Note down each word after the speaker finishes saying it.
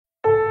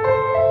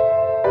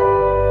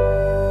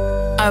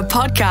A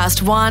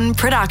Podcast One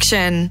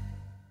production.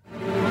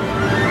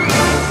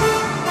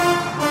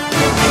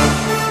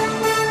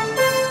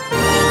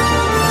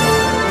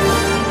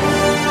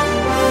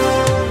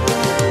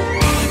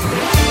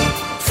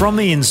 From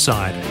the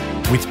Inside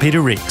with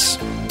Peter Rix.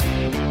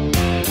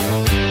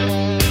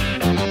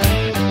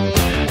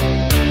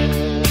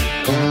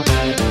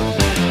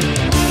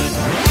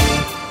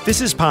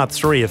 This is part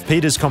 3 of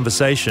Peter's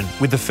conversation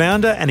with the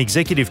founder and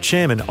executive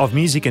chairman of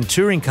music and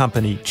touring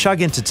company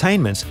Chugg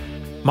Entertainment,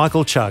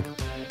 Michael Chugg.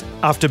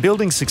 After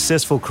building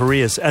successful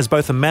careers as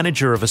both a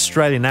manager of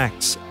Australian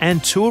acts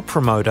and tour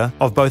promoter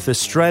of both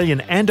Australian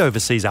and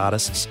overseas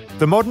artists,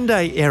 the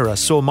modern-day era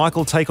saw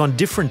Michael take on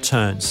different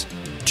turns,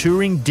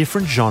 touring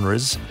different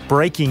genres,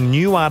 breaking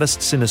new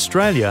artists in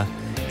Australia,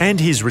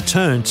 and his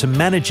return to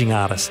managing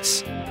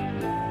artists.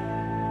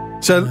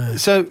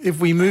 So if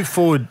we move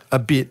forward a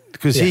bit,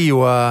 because here you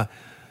are,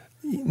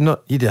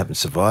 you haven't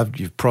survived,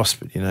 you've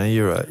prospered. You know,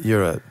 you're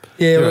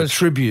a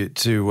tribute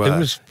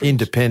to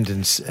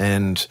independence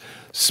and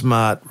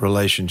smart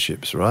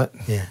relationships, right?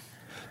 Yeah.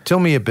 Tell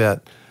me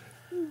about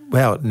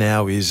how it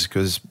now is,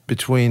 because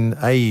between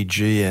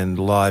AEG and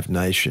Live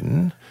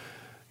Nation,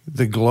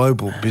 the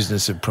global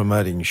business of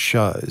promoting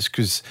shows,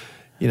 because,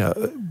 you know,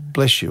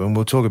 bless you, and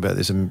we'll talk about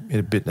this in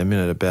a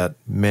minute about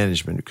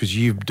management, because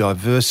you've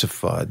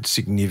diversified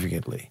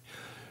significantly.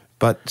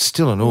 But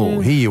still in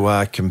all, here you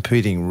are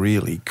competing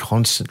really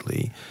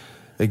constantly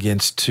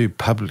against two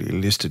publicly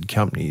listed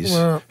companies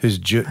whose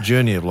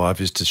journey of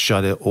life is to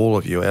shut all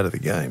of you out of the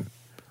game.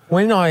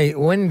 When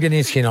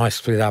Ganinsky and I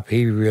split up,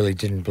 he really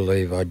didn't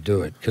believe I'd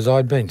do it because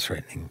I'd been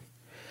threatening.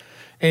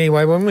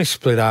 Anyway, when we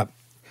split up,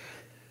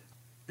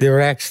 there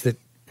were acts that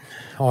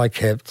I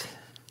kept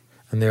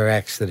and there were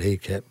acts that he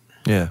kept.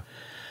 Yeah.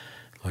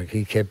 Like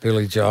he kept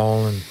Billy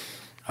Joel and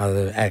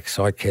other acts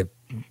I kept,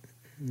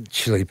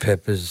 Chili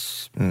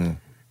Peppers, Bon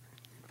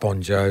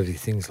Jovi,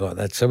 things like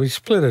that. So we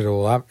split it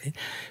all up,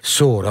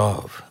 sort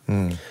of.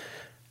 And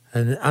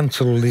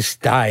until this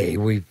day,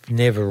 we've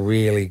never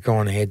really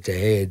gone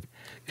head-to-head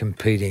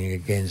competing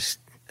against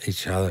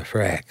each other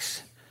for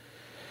acts.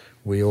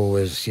 We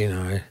always, you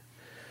know,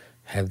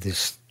 have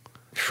this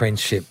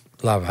friendship,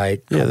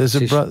 love-hate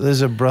competition. Yeah,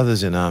 there's a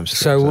brothers in arms.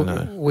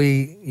 So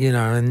we, you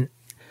know, and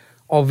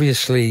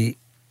obviously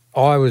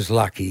I was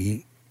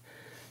lucky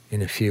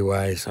in a few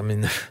ways. I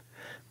mean,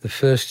 the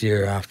first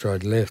year after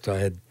I'd left, I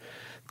had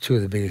two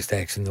of the biggest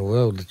acts in the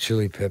world, the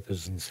Chili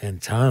Peppers and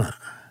Santana.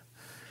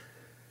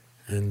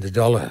 And the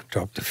dollar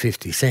dropped to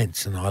 50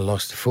 cents and I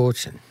lost a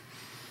fortune.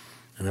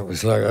 And it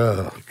was like,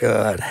 oh,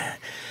 God.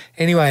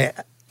 Anyway,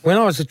 when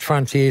I was at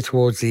Frontier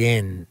towards the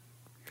end,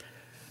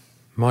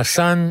 my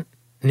son,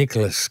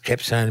 Nicholas,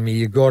 kept saying to me,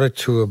 you got to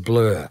tour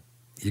Blur.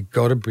 You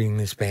got to bring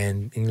this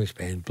band, English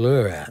band,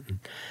 Blur out. And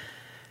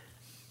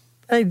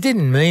they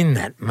didn't mean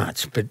that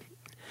much, but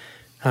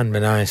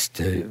unbeknownst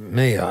to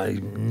me,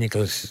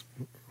 Nicholas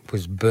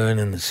was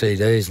burning the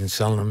CDs and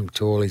selling them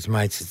to all his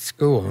mates at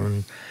school.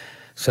 And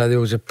so there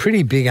was a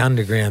pretty big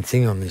underground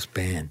thing on this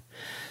band.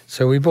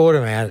 So we bought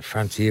them out at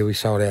Frontier. We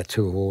sold out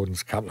 2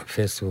 awards, a couple of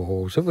festival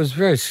halls. It was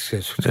very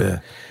successful. Yeah.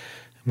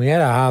 We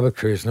had a harbour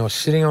cruise, and I was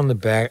sitting on the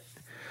back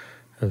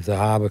of the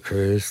harbour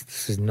cruise,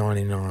 this is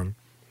 99,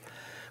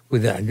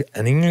 with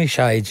an English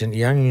agent,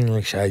 young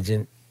English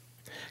agent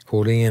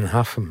called Ian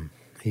Huffam.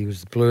 He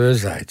was the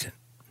Blur's agent.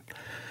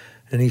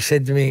 And he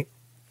said to me,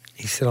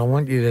 I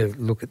want you to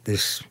look at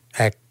this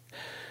act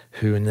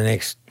who in the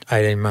next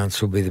 18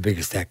 months will be the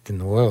biggest act in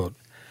the world.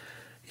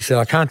 He said,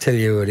 I can't tell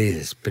you who it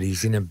is, but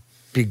he's in a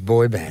big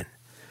boy band.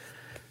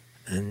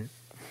 And,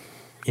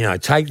 you know,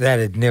 Take That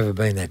had never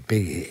been that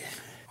big here.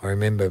 I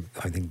remember,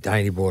 I think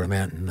Danny brought him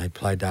out and they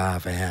played to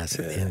half a house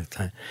at the end of the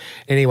time.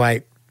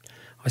 Anyway,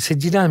 I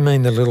said, you don't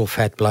mean the little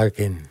fat bloke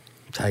in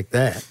Take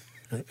That?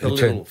 The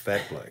little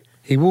fat bloke?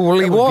 He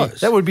was.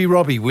 That would be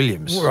Robbie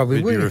Williams.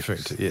 Robbie Williams. You're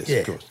referring to, yes,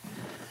 of course.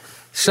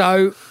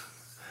 So,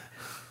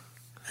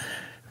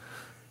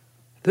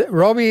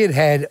 Robbie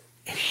had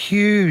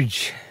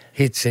huge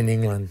hits in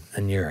England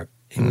and Europe.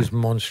 He was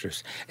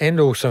monstrous. And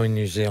also in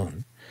New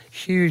Zealand.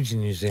 Huge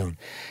in New Zealand.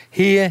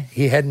 Here,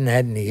 he hadn't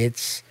had any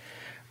hits.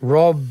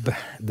 Rob,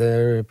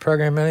 the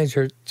program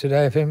manager at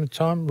Today FM at the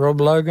time, Rob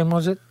Logan,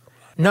 was it?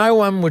 No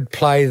one would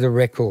play the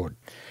records,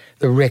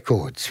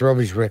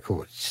 Robbie's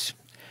records.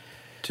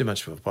 Too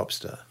much for a pop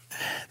star.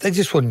 They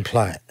just wouldn't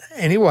play it.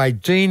 Anyway,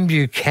 Dean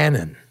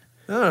Buchanan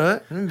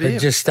had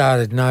just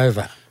started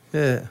Nova.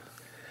 Yeah.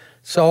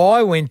 So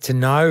I went to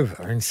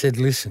Nova and said,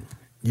 listen,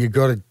 you've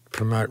got to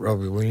promote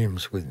Robbie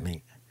Williams with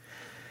me.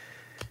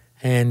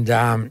 And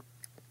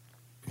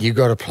you've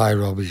got to play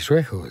Robbie's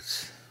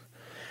records.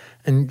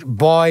 And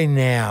by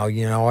now,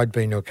 you know, I'd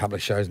been to a couple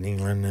of shows in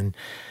England and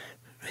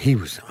he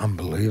was an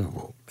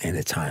unbelievable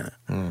entertainer.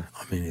 I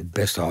mean, the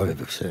best I've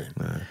ever seen.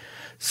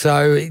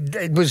 So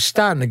it was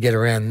starting to get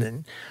around.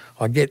 And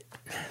I get,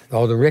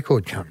 the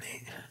record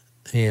company,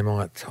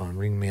 EMI at the time,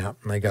 ring me up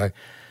and they go,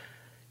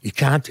 you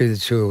can't do the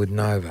tour with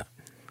Nova.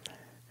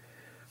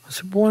 I I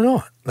said, why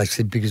not? They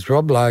said, because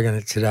Rob Logan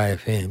at Today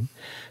FM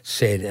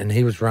said, and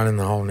he was running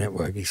the whole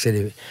network, he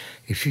said,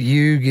 if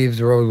you give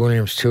the Robbie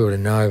Williams tour to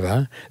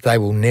Nova, they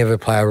will never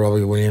play a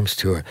Robbie Williams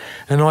tour.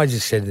 And I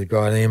just said to the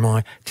guy at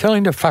EMI, tell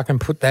him to fucking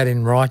put that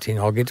in writing.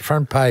 I'll get the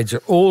front page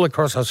all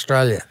across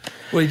Australia.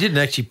 Well, he didn't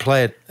actually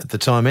play it at the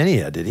time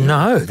anyhow, did he?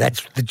 No,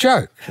 that's the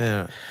joke.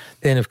 Yeah.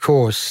 Then, of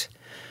course,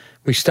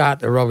 we start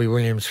the Robbie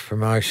Williams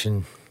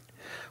promotion.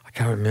 I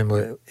can't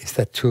remember if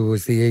that tour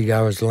was The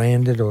Ego Has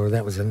Landed or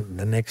that was the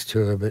next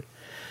tour, but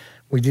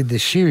we did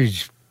this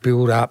huge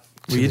build-up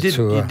to the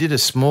tour. You did a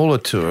smaller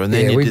tour and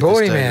then you we did bought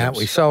the him stadiums. out.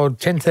 We sold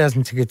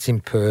 10,000 tickets in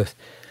Perth.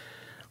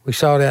 We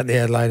sold out the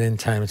Adelaide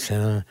Entertainment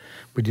Centre.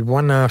 We did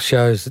 1.5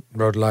 shows at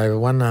Rod Laver,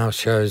 1.5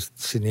 shows at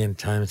Sydney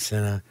Entertainment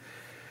Centre,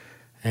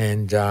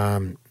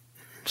 and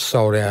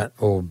sold out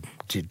or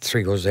did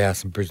 3/4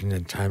 house in Brisbane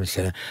Entertainment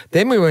Centre.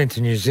 Then we went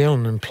to New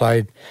Zealand and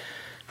played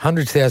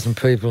 100,000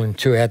 people in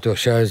 2 outdoor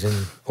shows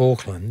in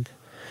Auckland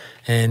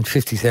and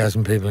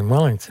 50,000 people in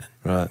Wellington,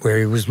 right, where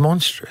he was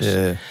monstrous.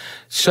 Yeah.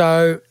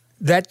 So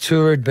that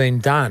tour had been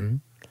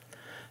done,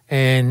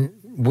 and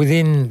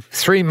within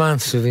 3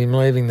 months of him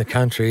leaving the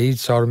country, he'd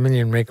sold 1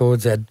 million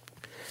records.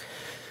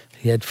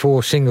 He had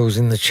 4 singles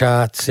in the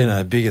charts.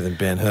 Bigger than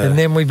Ben Hur. And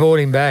then we bought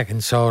him back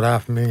and sold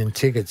 500,000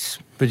 tickets.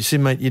 But you see,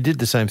 mate, you did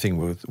the same thing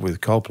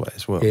with Coldplay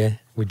as well. Yeah,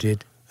 we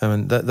did. I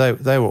mean,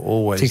 they were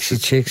always... Dixie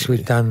Chicks,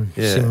 we've done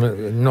similar,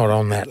 not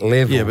on that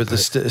level. Yeah, but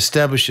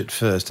establish it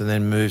first and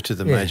then move to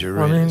the major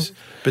arenas.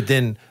 But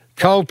then...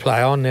 Coldplay,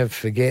 I'll never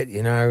forget,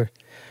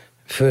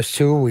 first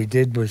tour we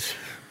did was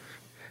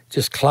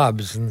just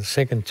clubs, and the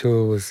second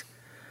tour was,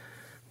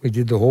 we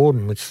did the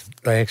Horden, which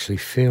they actually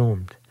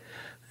filmed.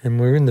 And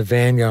we were in the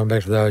van going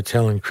back to the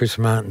hotel, and Chris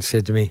Martin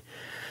said to me,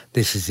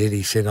 this is it.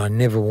 He said, I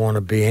never want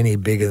to be any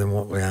bigger than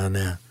what we are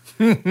now.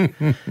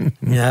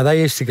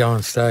 They used to go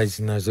on stage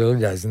in those early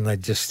days and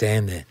they'd just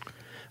stand there,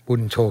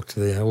 wouldn't talk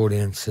to the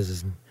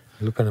audiences, and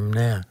look at them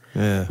now.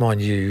 Yeah.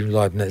 Mind you,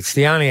 it's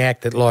the only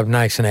act that Live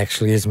Nation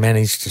actually has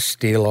managed to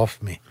steal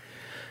off me.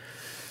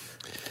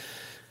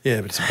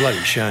 Yeah, but it's a bloody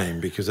shame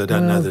because I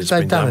don't know that it's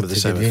been done with the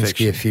same affection. They've done it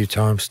to Gadinsky a few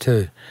times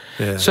too.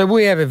 Yeah. So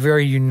we have a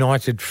very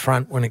united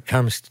front when it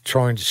comes to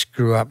trying to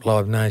screw up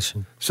Live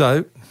Nation.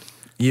 So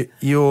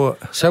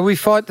So we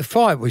fight the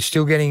fight. We're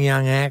still getting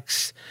young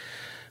acts.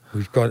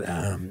 We've got,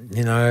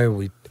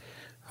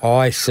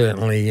 I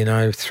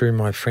certainly, through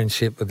my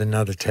friendship with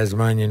another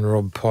Tasmanian,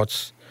 Rob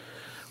Potts,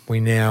 we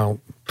now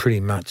pretty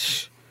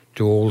much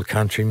do all the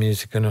country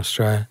music in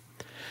Australia.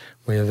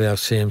 We have our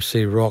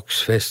CMC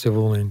Rocks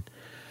Festival in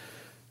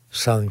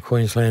southern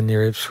Queensland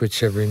near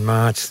Ipswich every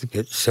March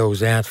that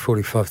sells out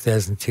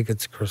 45,000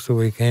 tickets across the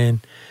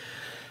weekend.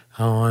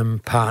 I'm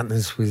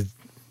partners with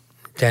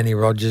Danny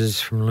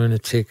Rogers from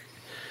Lunatic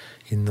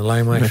in the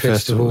Laneway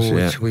Festival,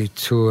 which we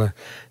tour.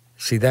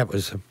 See, the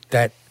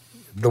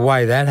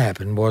way that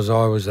happened was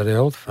I was at a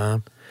health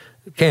farm,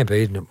 Camp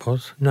Eden it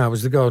was. No, it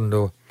was the Golden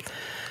Door.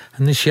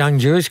 And this young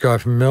Jewish guy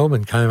from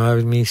Melbourne came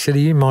over to me. He said, are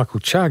you Michael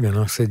Chugg? And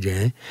I said,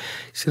 yeah. He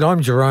said,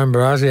 I'm Jerome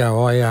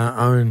Barazio. I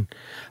own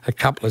a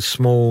couple of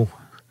small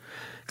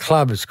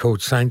clubs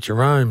called St.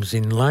 Jerome's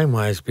in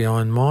Laneways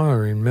behind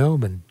Myer in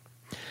Melbourne.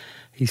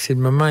 He said,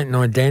 my mate and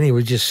I, Danny,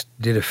 we just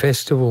did a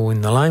festival in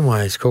the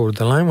Laneways called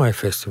the Laneway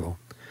Festival.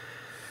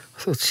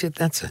 I thought, shit,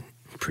 that's a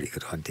pretty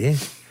good idea.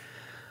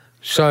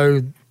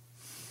 So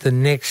the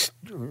next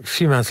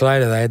few months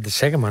later, they had the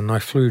second one, and I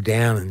flew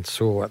down and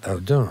saw what they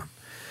were doing.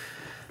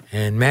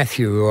 And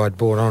Matthew, who I'd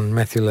brought on,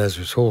 Matthew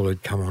Lazarus Hall,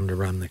 had come on to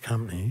run the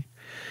company.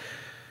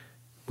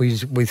 We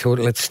thought,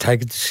 let's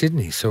take it to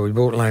Sydney. So we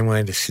brought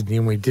Laneway to Sydney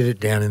and we did it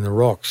down in the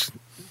rocks,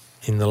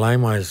 in the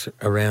laneways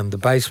around the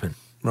basement.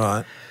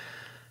 Right.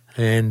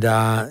 And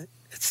it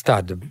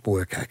started to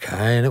work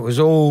okay. And it was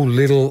all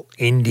little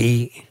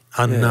indie,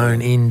 unknown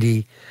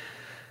indie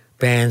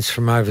bands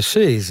from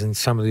overseas. And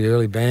some of the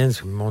early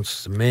bands were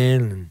Monsters of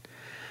Men and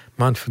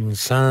Mumford &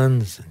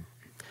 Sons.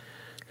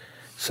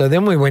 So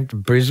then we went to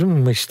Brisbane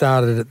and we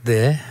started it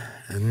there.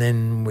 And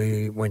then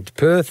we went to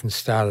Perth and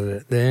started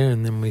it there.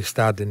 And then we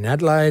started in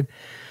Adelaide.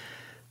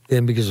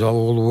 Then because of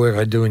all the work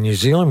I do in New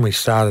Zealand, we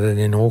started it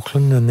in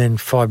Auckland. And then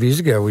 5 years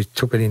ago, we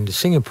took it into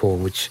Singapore,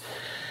 which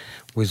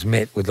was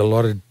met with a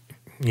lot of,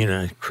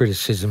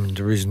 criticism and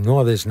derision.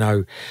 Oh, there's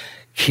no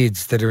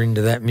kids that are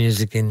into that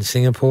music in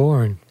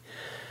Singapore. And,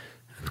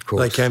 of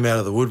course, they came out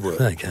of the woodwork.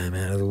 They came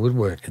out of the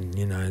woodwork.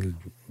 And,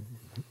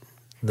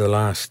 the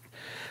last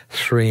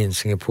 3 in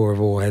Singapore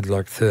have all had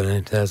like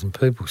 13,000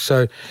 people.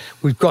 So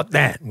we've got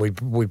that. We've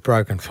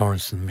broken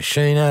Florence and the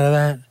Machine out of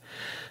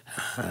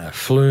that.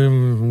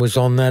 Flume was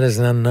on that as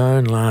an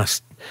unknown.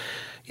 Last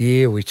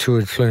year we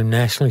toured Flume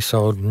nationally,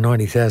 sold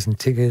 90,000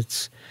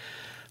 tickets.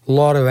 A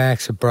lot of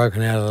acts have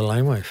broken out of the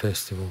Laneway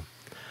Festival.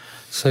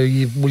 So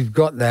we've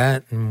got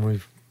that, and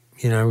we've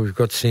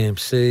got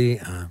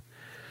CMC. How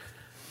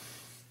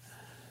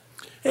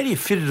do you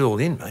fit it all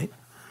in, mate?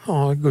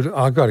 Oh, good.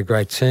 I've got a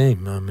great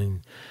team. I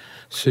mean,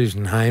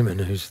 Susan Heyman,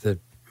 who's the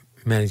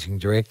managing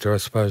director, I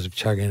suppose, of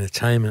Chugg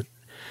Entertainment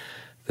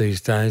these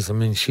days. I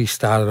mean, she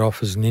started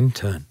off as an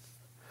intern.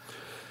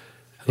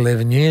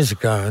 11 years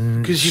ago,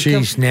 and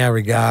she's now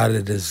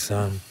regarded as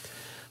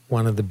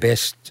one of the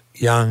best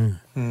young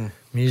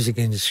music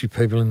industry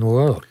people in the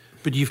world.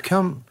 But you've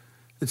come,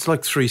 it's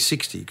like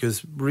 360,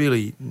 because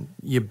really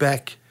you're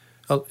back,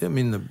 I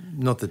mean,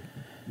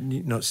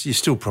 you're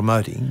still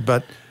promoting,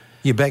 but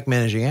you're back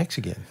managing acts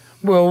again.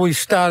 Well, we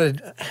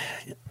started,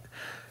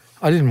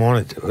 I didn't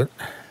want to do it.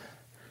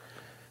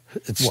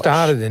 It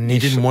started initially. You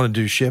didn't want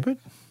to do Sheppard?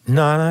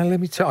 No, let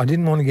me tell you, I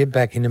didn't want to get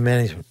back into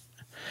management.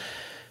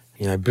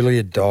 You know, Billy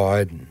had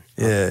died.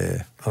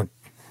 And I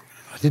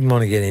didn't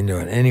want to get into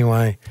it.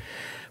 Anyway,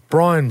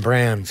 Brian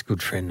Brown's a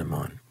good friend of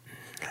mine,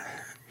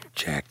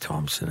 Jack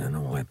Thompson and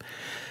all that.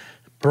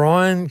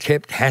 Brian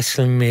kept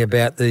hassling me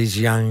about these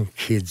young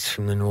kids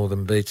from the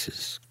Northern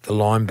Beaches, the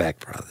Limeback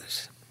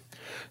brothers.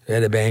 They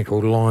had a band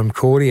called Lime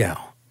Cordial.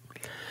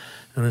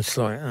 And it's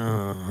like,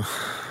 oh.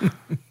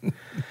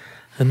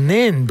 And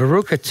then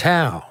Baruka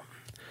Tao,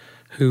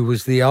 who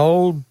was the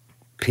old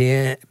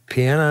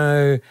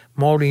piano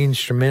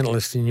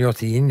multi-instrumentalist in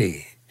Yachty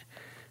Indie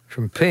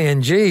from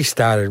PNG,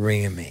 started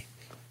ringing me.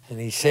 And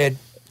he said,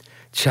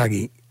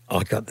 Chuggy,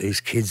 I got these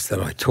kids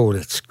that I taught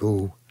at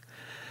school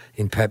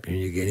in Papua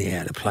New Guinea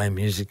how to play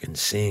music and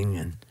sing,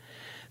 and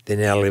they're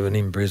now living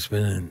in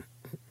Brisbane, and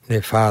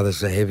their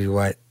father's a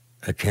heavyweight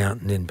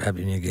accountant in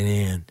Papua New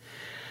Guinea, and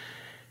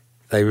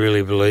they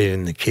really believe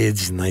in the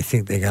kids and they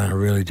think they're going to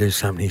really do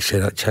something. He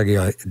said,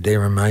 Chuggy,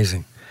 they're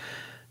amazing.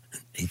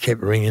 He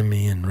kept ringing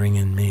me and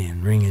ringing me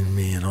and ringing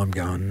me, and I'm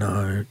going,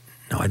 no,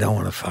 I don't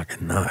want to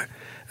fucking know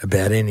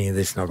about any of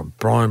this. And I've got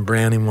Brian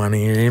Brown in one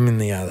ear, him in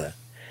the other.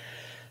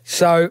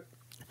 So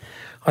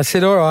I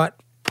said, all right.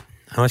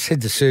 And I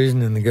said to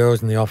Susan and the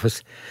girls in the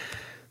office,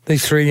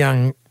 these 3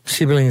 young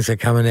siblings are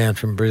coming down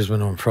from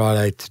Brisbane on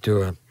Friday to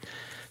do a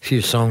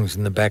few songs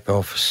in the back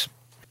office.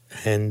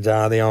 And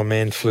the old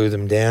man flew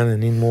them down,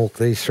 and in walked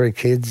these 3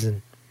 kids,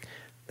 and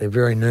they're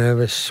very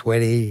nervous,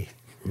 sweaty,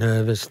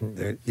 nervous.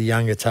 And the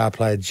young guitar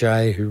player,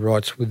 Jay, who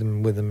writes with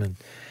them. And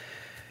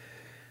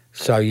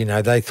so, you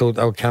know, they thought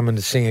they were coming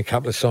to sing a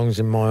couple of songs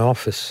in my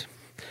office.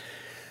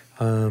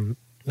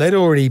 They'd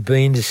already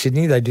been to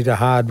Sydney. They did a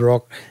hard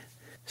rock,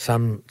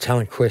 some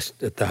talent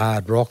quest at the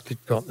Hard Rock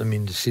that got them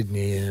into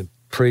Sydney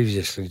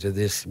previously to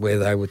this, where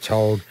they were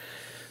told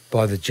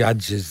by the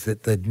judges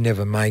that they'd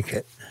never make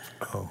it.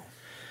 Oh.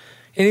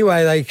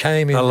 Anyway, they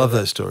came in. I love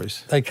those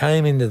stories. They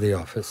came into the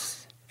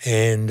office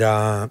and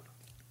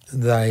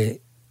they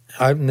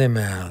opened their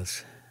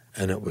mouths,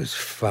 and it was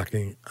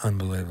fucking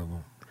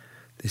unbelievable.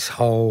 This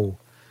whole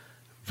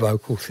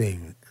vocal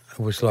thing, it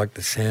was like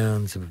the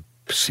sounds of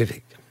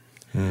Pacific.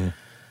 Mm.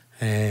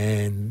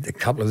 And a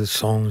couple of the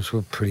songs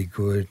were pretty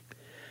good.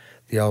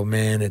 The old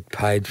man had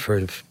paid for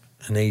an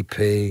EP.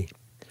 He'd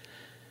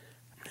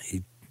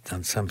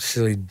done some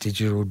silly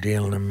digital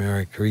deal in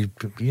America.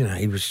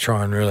 He was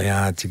trying really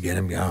hard to get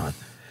him going.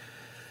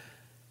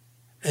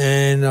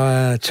 And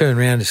I turned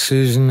around to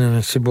Susan and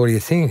I said, what do you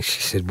think? She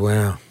said,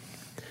 wow.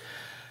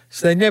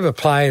 So they never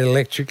played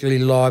electrically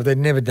live. They'd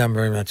never done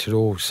very much at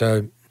all.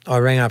 So I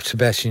rang up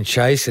Sebastian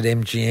Chase at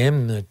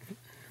MGM, the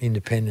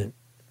independent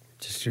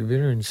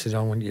distributor, and said,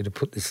 I want you to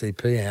put this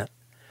EP out.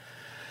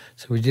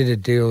 So we did a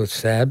deal with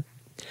Sab.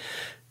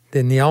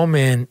 Then the old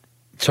man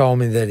told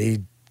me that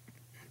he'd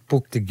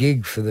booked a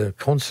gig for the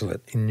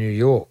consulate in New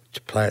York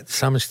to play at the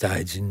Summer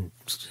Stage in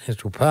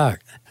Central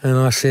Park. And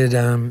I said,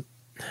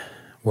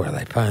 what, are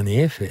they paying the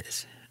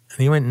airfares? And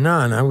he went,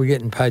 no, we're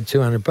getting paid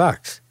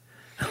 $200.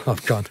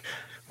 I've gone,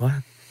 what?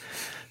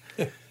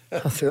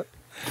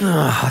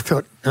 I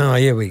thought, oh,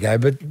 here we go.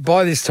 But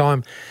by this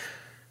time,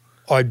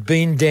 I'd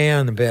been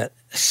down about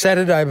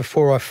Saturday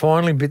before I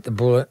finally bit the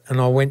bullet,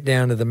 and I went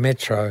down to the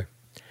Metro,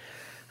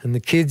 and the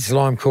kids,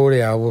 Lime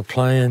Cordial, were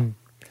playing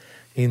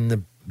in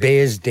the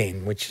Bear's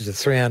Den, which is a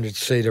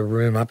 300-seater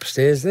room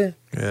upstairs there.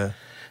 Yeah.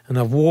 And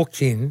I've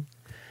walked in,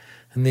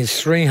 and there's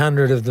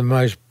 300 of the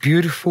most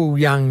beautiful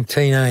young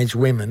teenage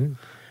women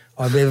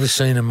I've ever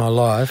seen in my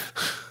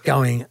life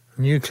going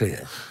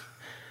nuclear,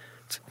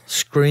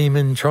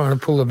 screaming, trying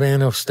to pull the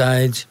band off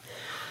stage.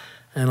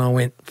 And I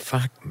went,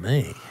 fuck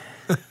me.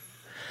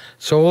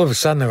 So all of a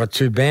sudden I got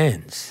 2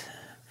 bands.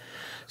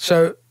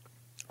 So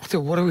I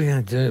thought, what are we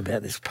going to do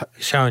about this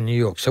show in New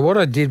York? So what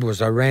I did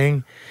was I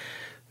rang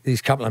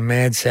these couple of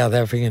mad South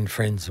African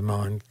friends of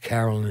mine,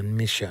 Carol and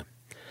Misha,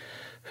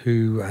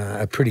 who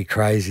are pretty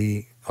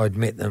crazy. I'd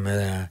met them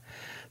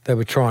they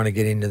were trying to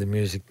get into the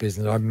music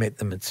business. I'd met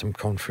them at some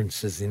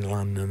conferences in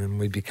London and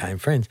we became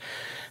friends.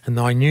 And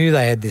I knew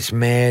they had this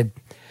mad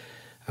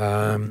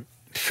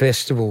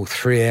festival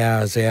 3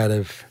 hours out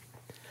of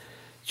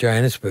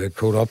Johannesburg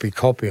called Oppie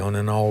Koppie on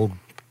an old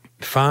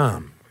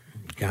farm,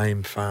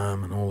 game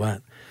farm and all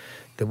that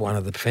one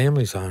of the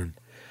families owned.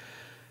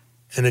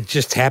 And it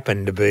just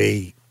happened to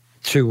be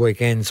 2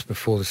 weekends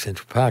before the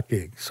Central Park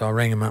gig. So I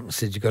rang them up and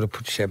said, you've got to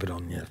put Sheppard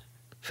on your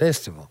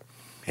festival.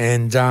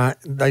 And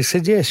they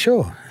said, yeah,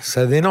 sure.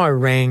 So then I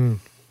rang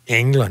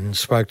England and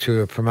spoke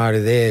to a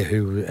promoter there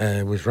who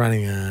was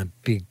running a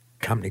big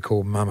company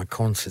called Mama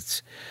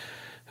Concerts,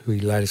 who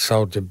he later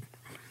sold to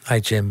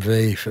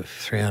HMV for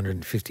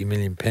 £350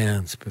 million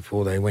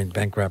before they went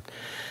bankrupt.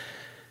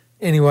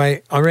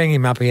 Anyway, I rang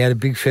him up. He had a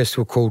big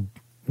festival called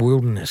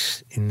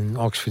Wilderness in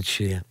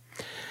Oxfordshire.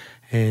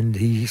 And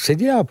he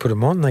said, yeah, I'll put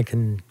them on. They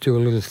can do a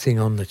little thing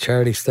on the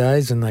charity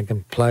stage and they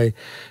can play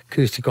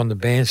acoustic on the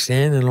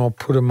bandstand, and I'll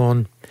put them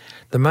on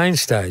the main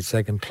stage.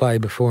 They can play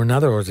before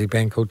another Aussie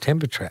band called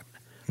Temper Trap.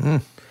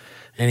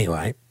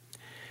 Anyway,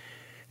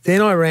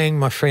 then I rang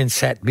my friend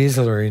Sat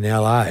Bisler in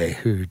LA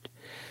who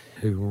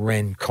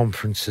ran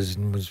conferences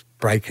and was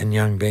breaking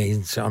young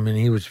bands. I mean,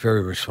 he was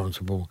very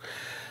responsible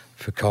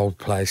for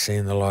Coldplay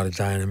seeing the light of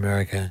day in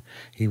America.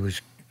 He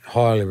was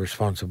highly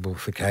responsible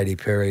for Katy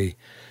Perry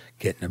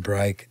getting a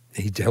break.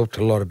 He helped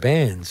a lot of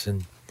bands.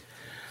 And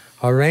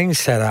I rang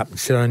Sat up and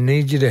said, I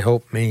need you to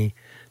help me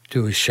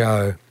do a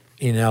show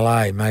in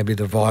LA, maybe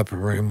the Viper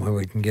Room, where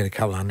we can get a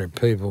couple hundred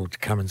people to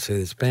come and see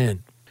this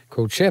band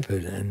called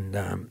Sheppard. And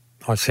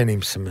I sent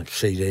him some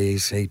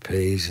CDs,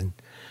 EPs, and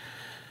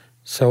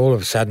so all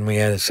of a sudden we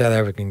had a South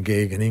African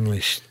gig, an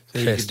English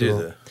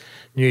festival,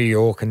 New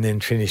York, and then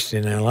finished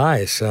in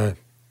LA.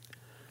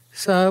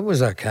 So it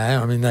was okay.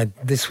 I mean,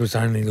 this was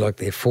only like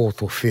their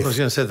fourth or fifth. I was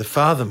going to say, the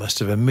father must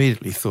have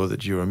immediately thought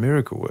that you were a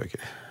miracle worker.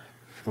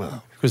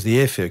 Well, because the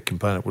airfare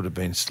component would have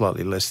been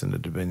slightly less than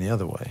it had been the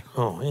other way.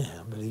 Oh,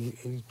 yeah, but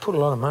he put a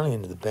lot of money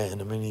into the band.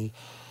 I mean,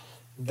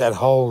 the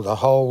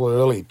whole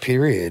early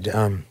period,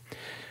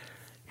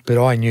 but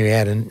I knew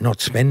how to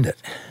not spend it.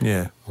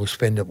 Yeah. Or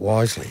spend it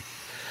wisely.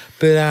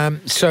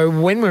 But so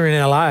when we were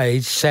in LA,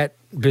 Sat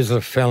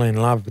Bisler fell in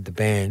love with the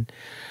band.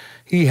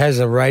 He has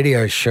a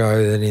radio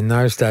show that in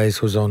those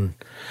days was on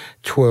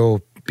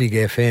 12 big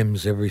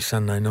FMs every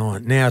Sunday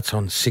night. Now it's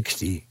on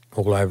 60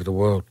 all over the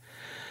world,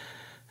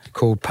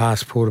 called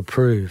Passport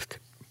Approved.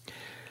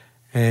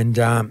 And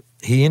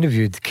he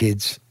interviewed the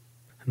kids,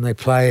 and they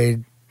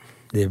played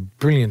their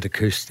brilliant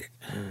acoustic.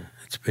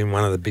 It's been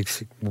one of the big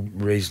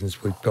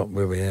reasons we've got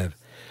where we have.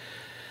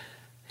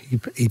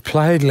 He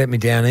played Let Me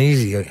Down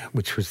Easy,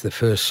 which was the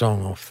first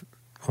song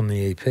on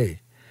the EP.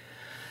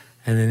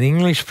 And an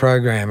English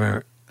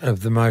programmer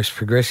of the most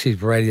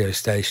progressive radio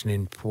station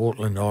in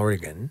Portland,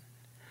 Oregon,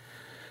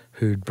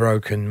 who'd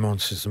broken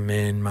Monsters of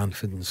Men,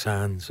 Mumford &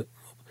 Sons,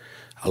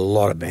 a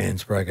lot of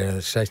bands broke out of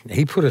the station.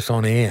 He put us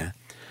on air,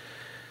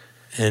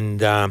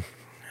 and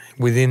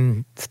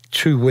within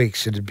 2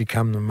 weeks it had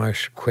become the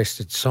most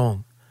requested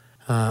song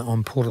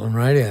on Portland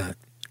radio,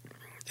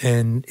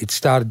 and it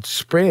started to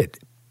spread.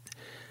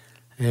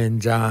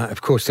 And,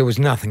 of course, there was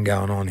nothing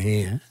going on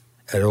here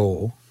at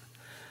all.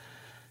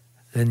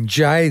 And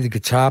Jay, the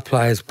guitar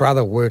player's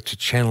brother, works at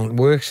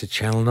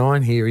Channel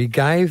 9 here. He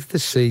gave the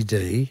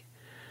CD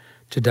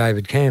to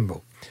David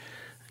Campbell.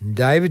 And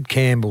David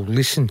Campbell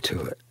listened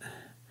to it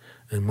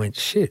and went,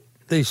 shit,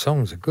 these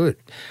songs are good.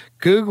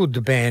 Googled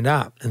the band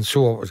up and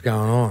saw what was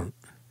going on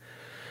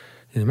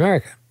in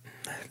America,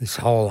 this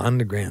whole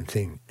underground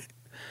thing.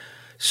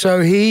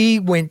 So he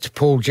went to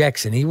Paul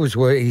Jackson. He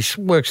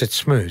works at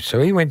Smooth.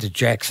 So he went to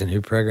Jackson,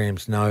 who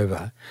programs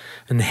Nova,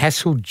 and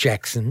hassled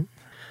Jackson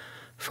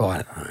for,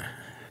 I don't know,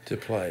 to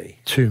play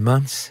 2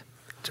 months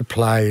to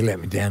play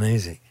Let Me Down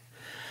Easy.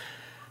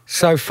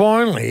 So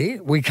finally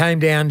we came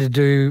down to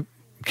do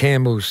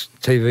Campbell's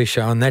TV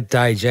show, and that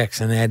day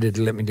Jackson added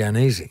Let Me Down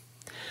Easy.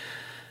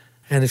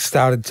 And it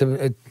started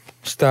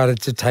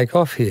to take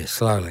off here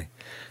slowly.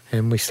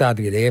 And we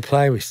started to get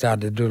airplay, we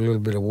started to do a little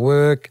bit of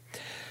work,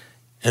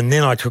 and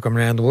then I took them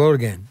around the world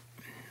again.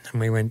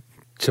 And we went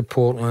to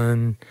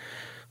Portland,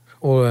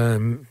 or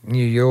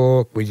New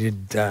York, we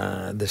did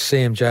the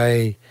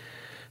CMJ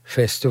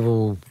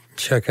Festival,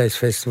 Showcase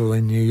Festival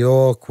in New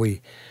York.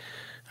 Millie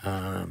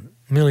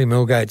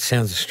Millgate,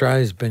 Sounds Australia,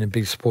 has been a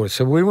big supporter.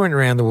 So we went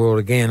around the world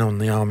again on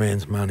the old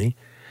man's money.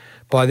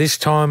 By this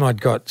time,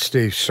 I'd got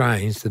Steve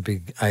Strange, the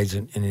big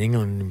agent in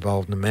England,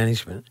 involved in the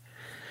management.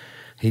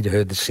 He'd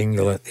heard the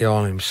single at the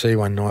IMC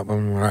one night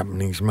when we were up in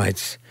his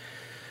mate's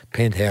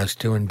penthouse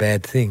doing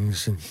bad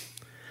things, and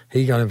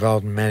he got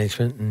involved in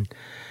management, and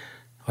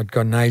I'd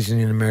got an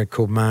agent in America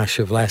called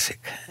Marsha Vlasic,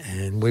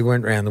 and we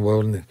went around the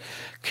world, and the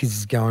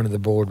kids going to the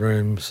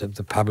boardrooms of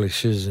the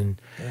publishers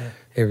and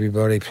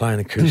everybody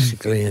playing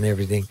acoustically and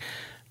everything.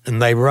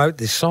 And they wrote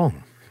this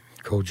song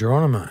called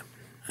Geronimo,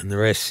 and the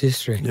rest's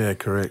history. Yeah,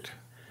 correct.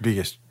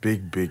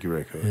 Big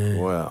record. Yeah.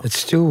 Wow. It's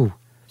still,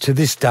 to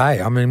this day,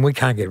 I mean, we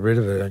can't get rid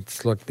of it.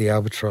 It's like the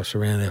albatross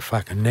around our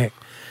fucking neck.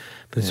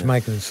 But it's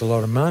making us a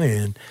lot of money,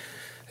 and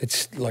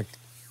it's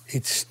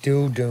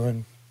still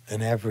doing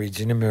an average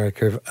in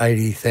America of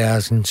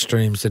 80,000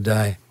 streams a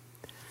day.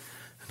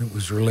 And it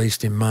was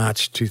released in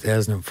March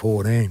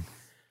 2014.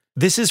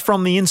 This is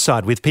From the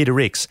Inside with Peter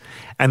Rix,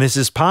 and this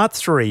is part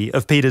 3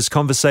 of Peter's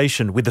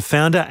conversation with the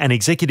founder and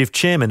executive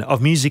chairman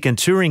of music and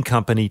touring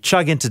company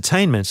Chugg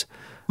Entertainment,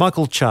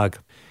 Michael Chugg.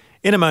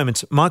 In a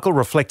moment, Michael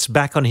reflects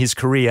back on his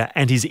career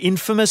and his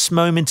infamous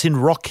moment in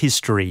rock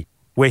history,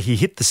 where he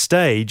hit the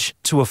stage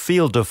to a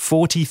field of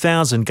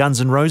 40,000 Guns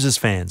N' Roses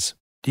fans.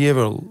 Do you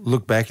ever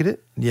look back at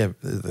it? Yeah,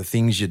 the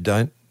things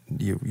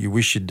you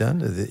wish you'd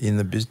done in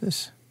the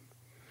business?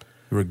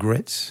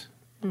 Regrets?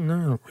 No,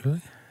 not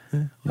really.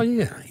 Oh,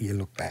 yeah, you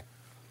look back.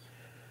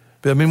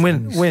 But I mean,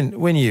 when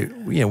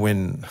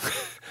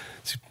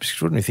it's an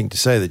extraordinary thing to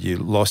say that you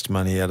lost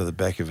money out of the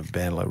back of a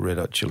band like Red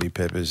Hot Chili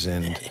Peppers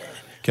and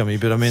Chuggy,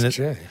 but I mean,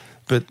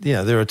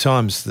 there are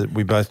times that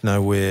we both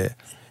know where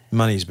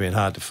money's been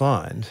hard to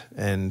find,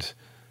 and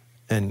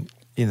in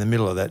the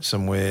middle of that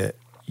somewhere,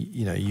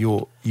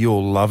 your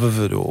love of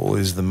it all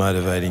is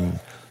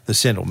the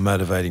central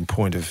motivating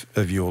point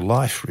of your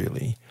life,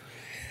 really.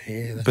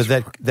 Yeah, but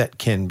that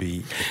can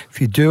be. If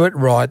you do it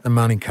right, the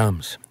money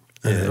comes,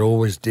 and it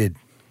always did.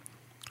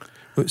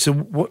 So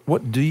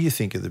what do you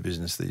think of the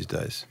business these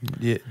days?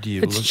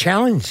 It's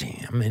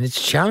challenging. I mean,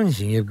 it's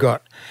challenging. You've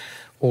got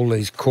all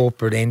these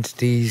corporate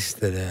entities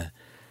that are,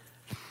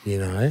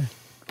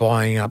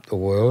 buying up the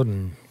world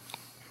and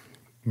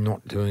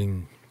not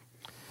doing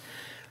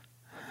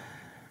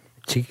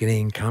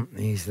ticketing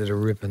companies that are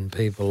ripping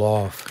people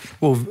off.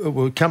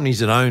 Well, companies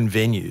that own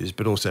venues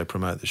but also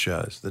promote the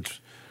shows. That's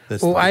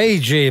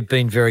AEG have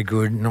been very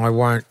good, and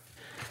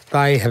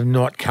they have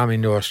not come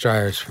into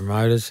Australia as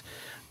promoters.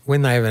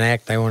 When they have an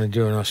act they want to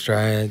do in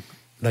Australia,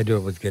 they do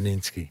it with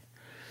Gadinsky.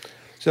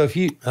 So if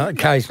you...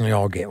 occasionally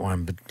I'll get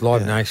one, but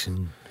Live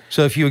Nation...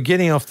 So if you were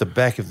getting off the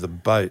back of the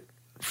boat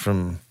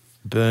from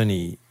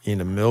Burnie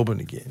into Melbourne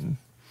again,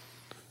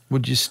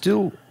 would you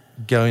still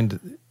go into...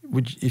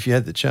 if you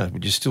had the chance,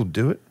 would you still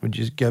do it? Would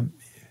you go...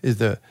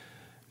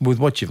 with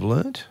what you've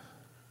learnt?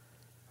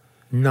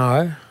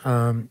 No.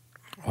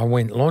 I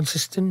went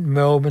Launceston,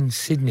 Melbourne,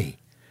 Sydney.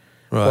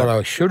 Right. What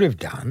I should have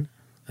done,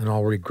 and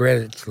I'll regret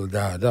it till the day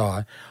I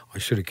die, I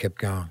should have kept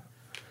going.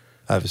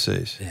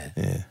 Overseas?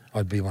 Yeah.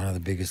 I'd be one of the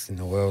biggest in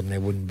the world and there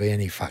wouldn't be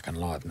any fucking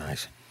Live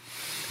Nation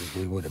because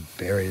we would have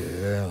buried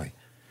it early.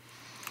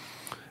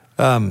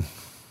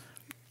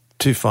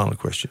 2 final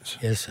questions.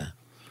 Yes, sir.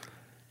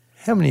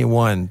 How many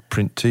Hawaiian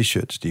print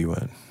T-shirts do you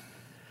own?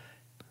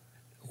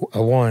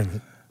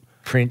 Hawaiian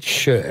print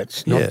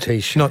shirts, not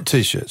T-shirts. Not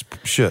T-shirts,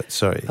 shirts,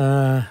 sorry.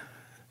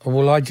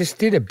 Well, I just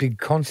did a big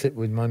concert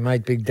with my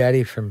mate Big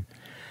Daddy from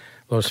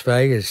Las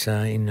Vegas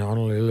in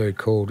Honolulu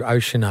called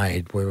Ocean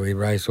Aid, where we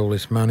raised all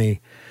this money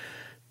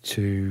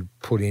to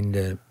put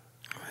into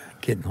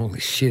getting all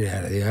this shit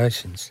out of the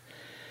oceans.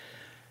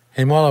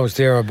 And while I was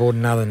there, I bought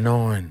another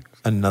 9.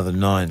 Another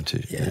 9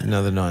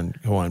 another 9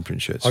 Hawaiian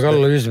print shirts. I got to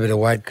lose a bit of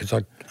weight because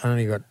I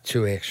only got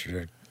 2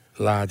 extra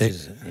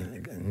larges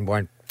and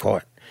won't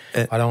quite.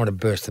 I don't want to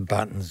burst the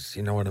buttons,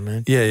 you know what I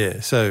mean?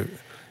 Yeah. So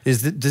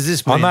does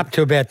this mean... I'm up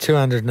to about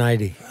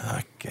 280.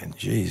 Okay,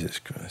 Jesus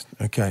Christ.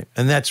 Okay.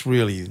 And that's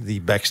really the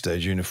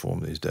backstage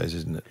uniform these days,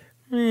 isn't it?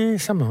 Yeah,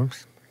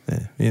 sometimes.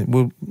 Yeah.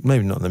 Well,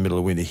 maybe not in the middle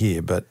of winter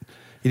here, but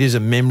it is a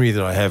memory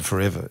that I have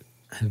forever.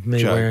 Of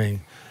me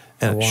wearing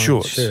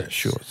shorts. And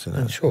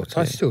shorts.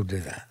 I still do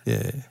that.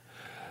 Yeah.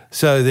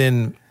 So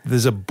then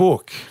there's a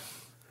book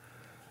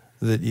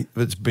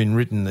that's been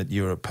written that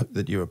you're a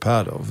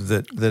part of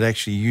that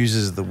actually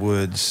uses the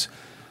words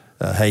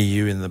 "Hey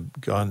you" in the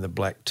guy in the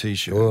black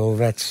T-shirt. Well,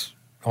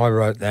 I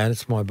wrote that.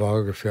 It's my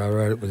biography. I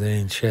wrote it with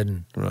Iain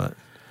Shedden. Right.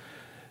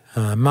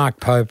 Mark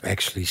Pope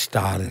actually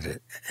started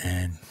it,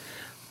 and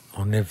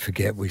I'll never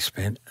forget we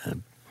spent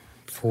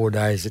 4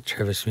 days at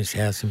Trevor Smith's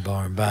house in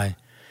Byron Bay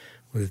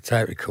with a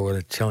tape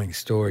recorder telling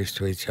stories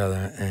to each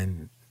other,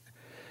 and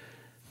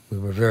we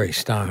were very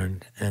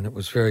stoned, and it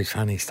was very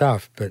funny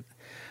stuff, but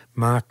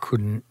Mark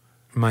couldn't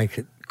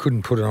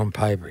put it on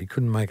paper. He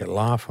couldn't make it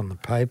laugh on the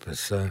paper,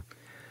 so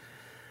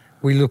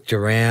we looked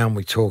around,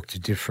 we talked to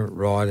different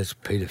writers,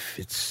 Peter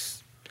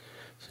Fitz,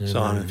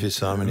 Simon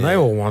Fitzsimon. They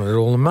all wanted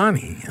all the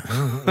money. You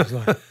know? It was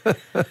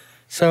like...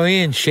 So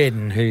Iain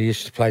Shedden, who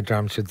used to play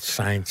drums with the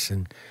Saints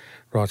and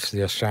writes for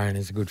the Australian,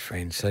 is a good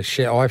friend. So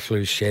I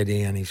flew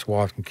Sheddy and his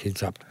wife and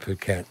kids up to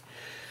Phuket.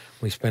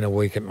 We spent a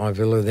week at my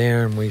villa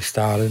there and we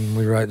started and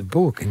we wrote the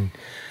book, and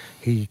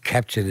he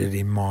captured it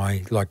in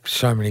like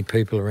so many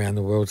people around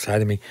the world say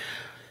to me,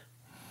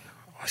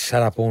 I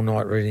sat up all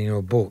night reading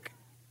your book,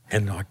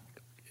 and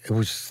it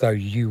was as though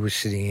you were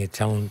sitting here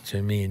telling it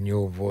to me in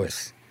your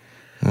voice.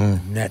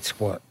 And that's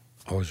what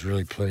I was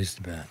really pleased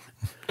about.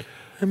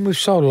 And we've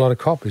sold a lot of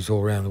copies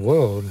all around the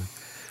world.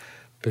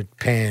 But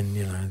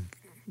Pan,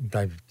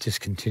 they've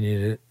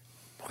discontinued it.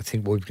 I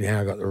think we've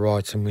now got the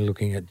rights and we're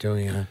looking at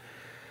doing an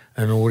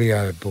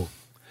audio book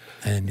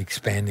and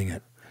expanding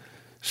it.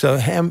 So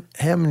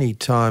how many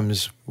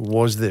times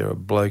was there a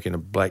bloke in a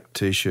black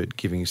T-shirt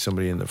giving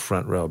somebody in the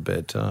front row a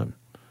bad time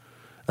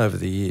over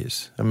the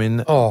years? I mean,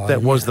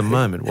 that was the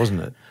moment,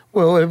 wasn't it?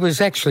 Well, it was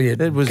actually at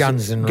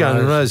Guns N'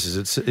 Roses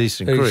at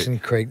Eastern Creek. Eastern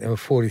Creek. There were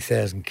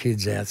 40,000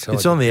 kids outside.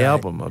 It's on the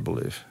album, I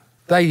believe.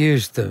 They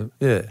used the...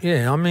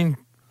 Yeah. I mean,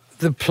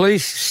 the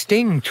police,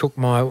 Sting took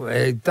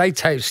they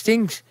taped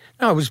Sting's...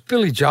 No, it was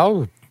Billy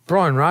Joel,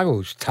 Brian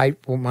Ruggles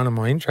taped one of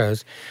my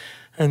intros,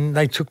 and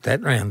they took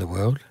that round the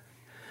world.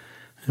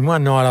 And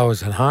one night I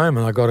was at home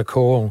and I got a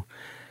call,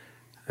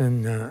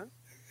 and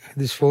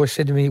this voice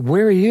said to me,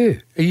 "Where are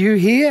you? Are you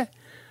here?"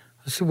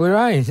 I said, "Where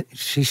are you?"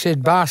 She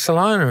said,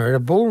 "Barcelona at a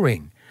bull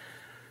ring."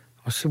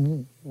 I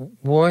said,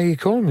 "Why are you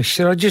calling me?" She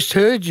said, "I just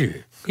heard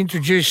you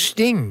introduce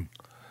Sting."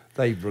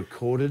 They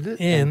recorded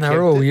it. Yeah, and they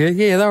were all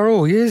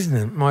using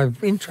it. My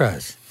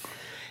intros.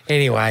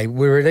 Anyway,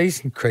 we were at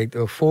Eastern Creek.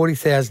 There were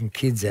 40,000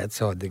 kids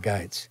outside the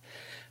gates.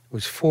 It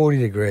was 40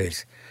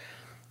 degrees.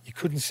 You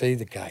couldn't see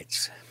the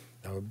gates.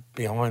 They were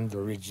behind the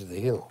ridge of the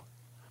hill.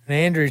 And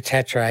Andrew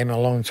Tatray, my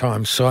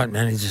long-time site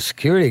manager,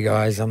 security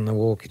guys on the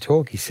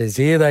walkie-talkie, says,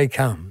 here they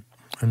come.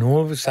 And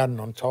all of a sudden,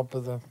 on top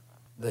of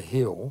the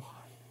hill,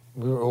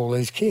 we were all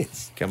these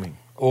kids. Coming.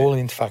 All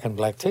in fucking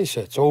black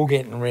T-shirts, all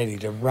getting ready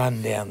to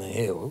run down the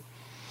hill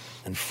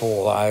and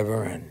fall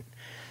over. And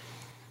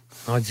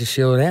I just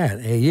yelled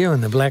out, hey, you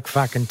in the black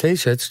fucking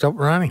T-shirt, stop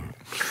running.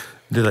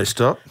 Did they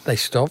stop? They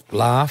stopped,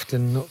 laughed,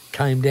 and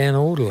came down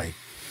orderly.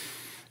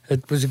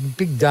 It was a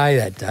big day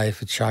that day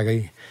for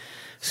Chuggy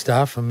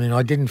stuff. I mean,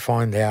 I didn't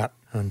find out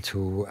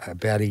until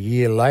about a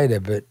year later,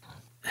 but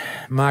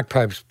Mark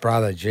Pope's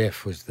brother,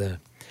 Jeff, was the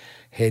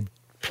head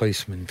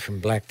policeman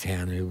from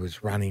Blacktown who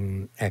was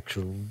running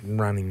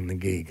the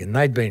gig, and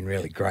they'd been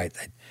really great.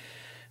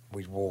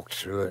 We'd walked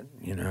through it,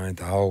 you know,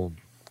 the whole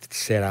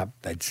setup.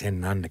 They'd send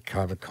an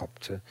undercover cop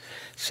to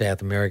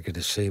South America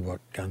to see what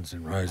Guns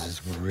N'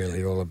 Roses were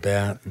really all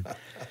about. And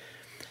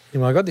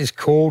anyway, I got this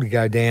call to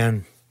go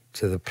down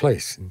to the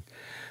police, and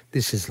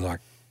this is like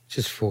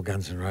just before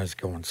Guns N' Roses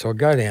go on. So I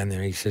go down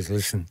there, he says,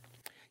 listen,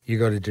 you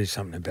got to do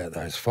something about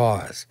those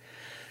fires.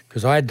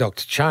 Because I had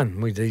Dr.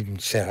 Chun, we'd even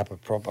set up a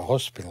proper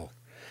hospital,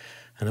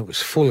 and it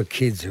was full of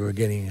kids who were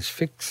getting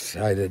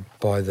asphyxiated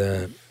by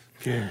the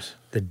fumes,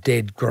 the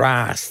dead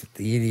grass that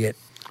the idiot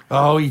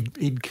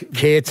he'd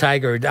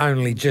caretaker had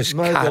only just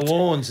mowed cut. the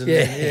lawns. And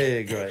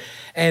yeah, great.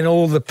 And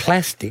all the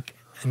plastic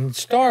and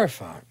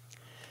styrofoam.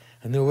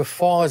 And there were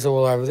fires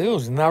all over the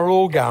hills, and they were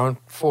all going,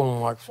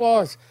 falling like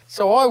flies.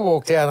 So I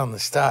walked out on the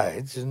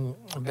stage, and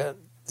about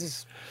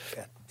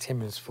 10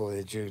 minutes before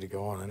they're due to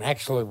go on, and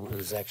actually it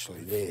was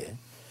actually there.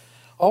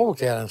 I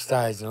walked out on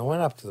stage, and I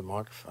went up to the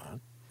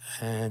microphone,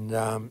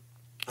 and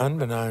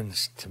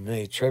unbeknownst to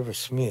me, Trevor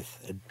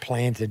Smith had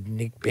planted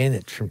Nick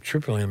Bennett from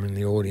Triple M in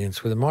the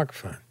audience with a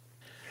microphone.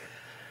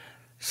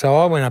 So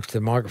I went up to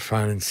the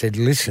microphone and said,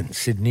 listen,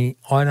 Sydney,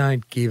 I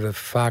don't give a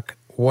fuck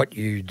what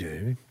you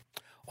do.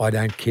 I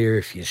don't care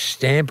if you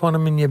stamp on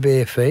them in your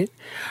bare feet,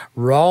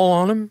 roll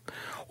on them,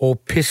 or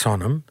piss on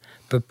them,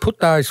 but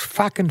put those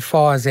fucking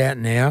fires out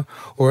now,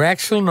 or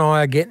Axel and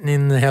I are getting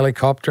in the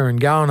helicopter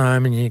and going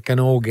home, and you can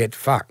all get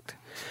fucked.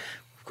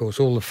 Of course,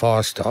 all the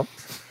fires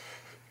stopped.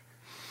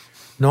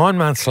 9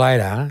 months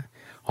later,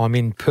 I'm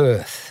in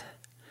Perth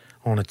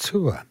on a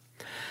tour,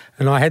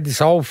 and I had this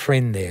old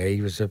friend there.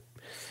 He was a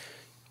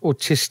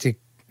autistic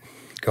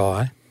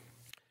guy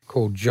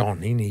called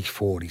John, in his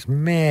 40s,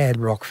 mad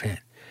rock fan.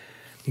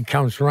 He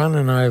comes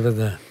running over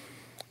the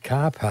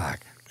car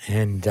park,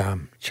 and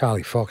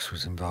Charlie Fox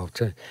was involved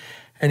too.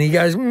 And he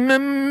goes,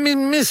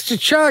 Mr.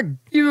 Chugg,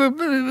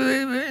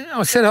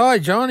 I said, hi,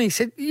 John. He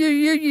said,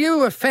 you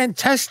were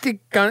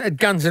fantastic at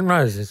Guns N'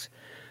 Roses.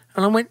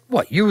 And I went,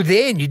 what, you were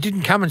there and you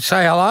didn't come and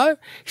say hello?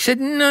 He said,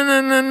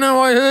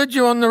 no, I heard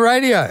you on the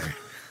radio.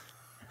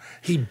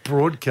 He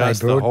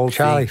broadcast the whole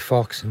Charlie thing.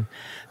 Fox, and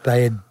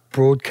they had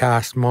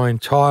broadcast my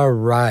entire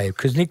rave,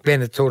 because Nick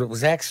Bennett thought it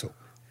was Axel.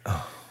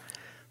 Oh.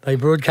 They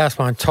broadcast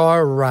my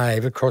entire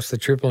rave across the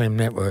Triple M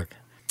network.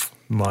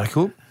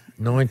 Michael?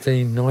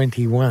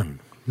 1991,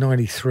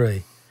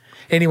 93.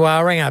 Anyway,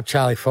 I rang up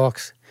Charlie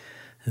Fox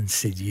and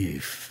said,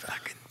 you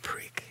fucking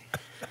prick.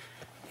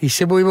 He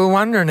said, we were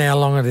wondering how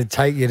long it'd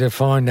take you to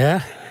find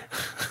out.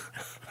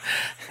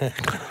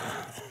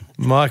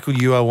 Michael,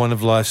 you are one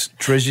of life's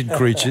treasured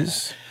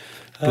creatures.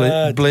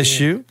 Bless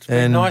you. It's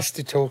been nice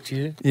to talk to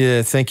you.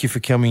 Yeah, thank you for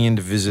coming in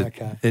to visit.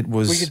 Okay. It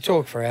was. We could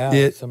talk for hours.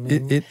 Yeah, I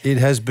mean, it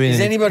has been. is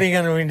anybody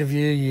going to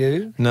interview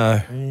you?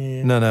 No,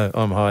 Yeah. no,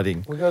 I'm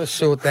hiding. We've got to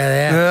sort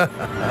that out.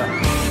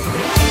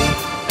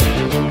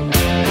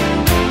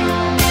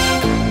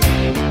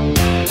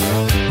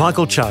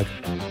 Michael Chugg.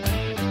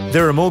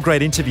 There are more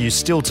great interviews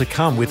still to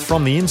come with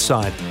From the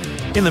Inside.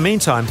 In the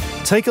meantime,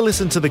 take a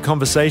listen to the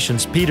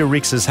conversations Peter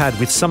Rix has had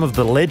with some of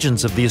the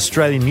legends of the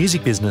Australian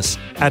music business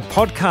at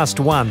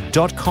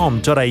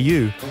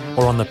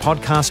podcast1.com.au or on the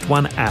Podcast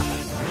One app.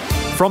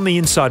 From the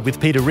Inside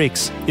with Peter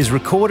Rix is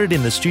recorded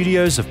in the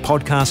studios of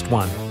Podcast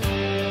One.